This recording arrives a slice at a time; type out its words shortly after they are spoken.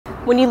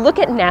When you look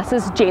at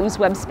NASA's James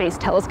Webb Space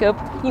Telescope,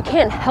 you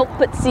can't help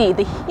but see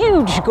the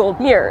huge gold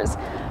mirrors.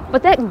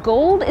 But that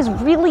gold is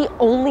really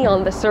only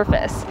on the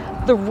surface.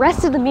 The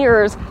rest of the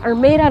mirrors are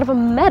made out of a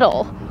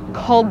metal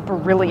called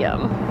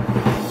beryllium.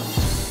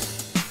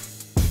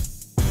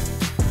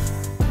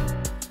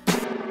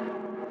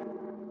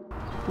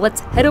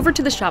 Let's head over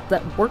to the shop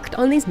that worked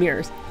on these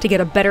mirrors to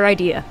get a better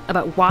idea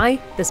about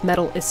why this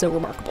metal is so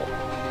remarkable.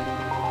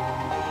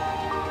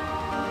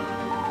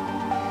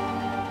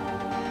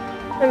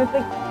 And it's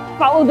like,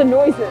 follow the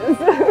noises.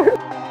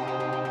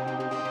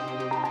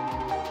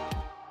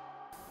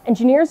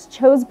 Engineers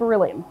chose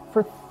beryllium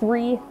for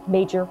 3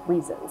 major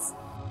reasons.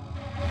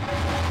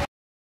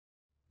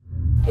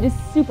 It is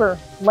super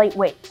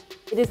lightweight.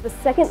 It is the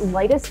second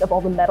lightest of all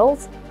the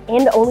metals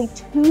and only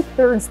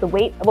 2/3 the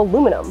weight of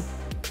aluminum.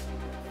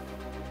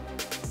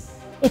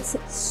 It's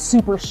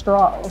super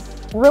strong.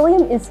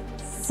 Beryllium is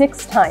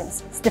 6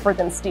 times stiffer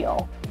than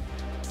steel.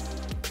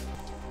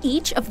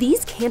 Each of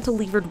these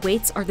cantilevered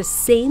weights are the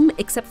same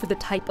except for the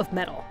type of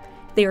metal.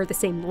 They are the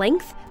same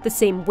length, the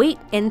same weight,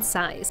 and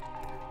size.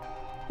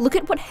 Look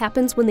at what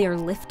happens when they are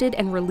lifted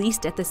and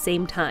released at the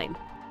same time.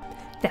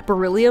 That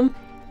beryllium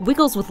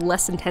wiggles with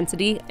less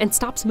intensity and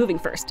stops moving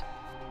first.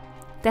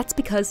 That's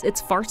because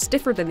it's far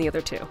stiffer than the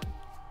other 2.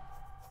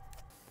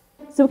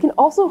 So it can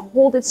also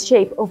hold its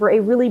shape over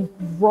a really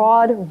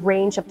broad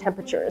range of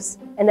temperatures,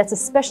 and that's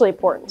especially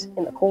important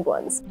in the cold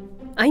ones.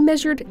 I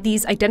measured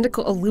these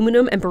identical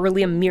aluminum and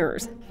beryllium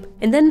mirrors,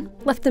 and then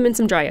left them in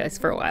some dry ice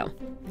for a while.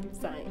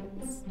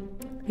 Science.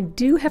 I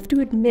do have to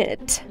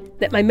admit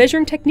that my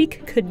measuring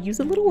technique could use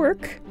a little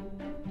work,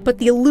 but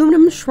the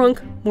aluminum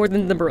shrunk more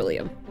than the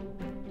beryllium.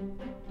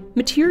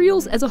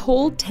 Materials as a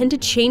whole tend to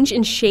change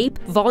in shape,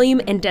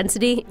 volume, and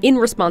density in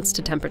response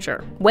to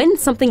temperature. When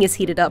something is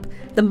heated up,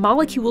 the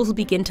molecules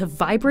begin to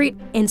vibrate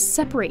and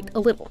separate a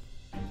little.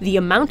 The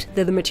amount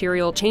that the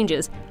material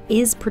changes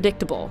is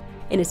predictable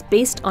and is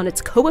based on its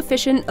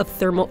coefficient of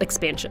thermal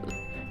expansion.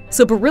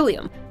 So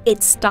beryllium,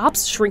 it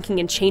stops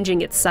shrinking and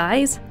changing its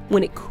size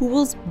when it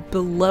cools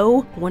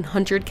below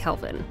 100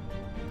 Kelvin.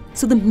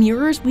 So the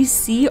mirrors we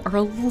see are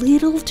a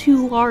little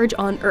too large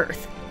on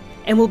Earth,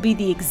 and will be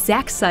the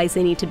exact size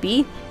they need to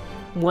be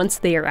once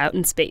they are out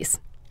in space.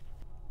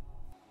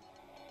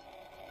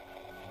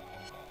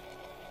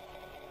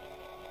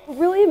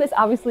 Beryllium is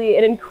obviously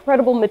an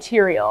incredible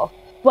material,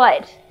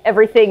 but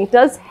everything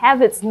does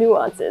have its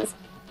nuances.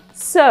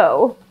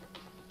 So,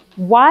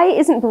 why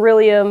isn't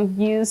beryllium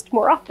used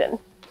more often?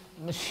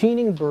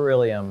 Machining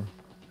beryllium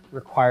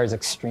requires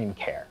extreme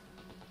care.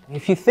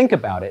 If you think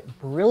about it,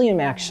 beryllium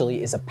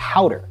actually is a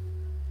powder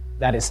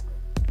that is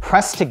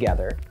pressed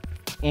together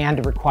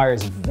and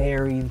requires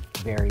very,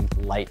 very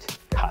light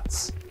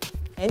cuts.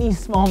 Any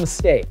small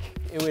mistake,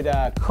 it would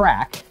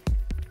crack,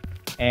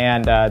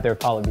 and there would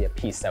probably be a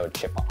piece that would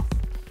chip off.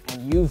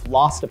 And you've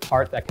lost a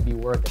part that could be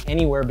worth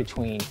anywhere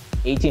between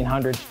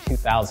 $1,800 to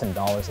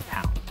 $2,000 a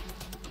pound.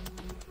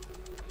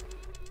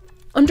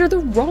 Under the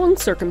wrong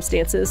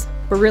circumstances,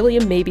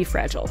 beryllium may be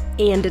fragile,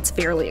 and it's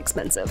fairly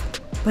expensive.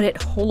 But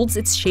it holds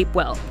its shape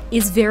well,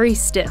 is very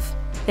stiff,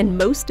 and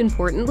most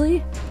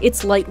importantly,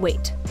 it's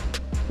lightweight.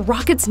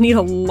 Rockets need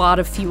a lot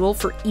of fuel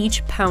for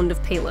each pound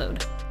of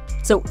payload.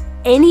 So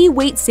any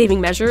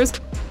weight-saving measures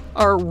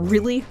are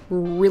really,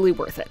 really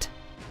worth it.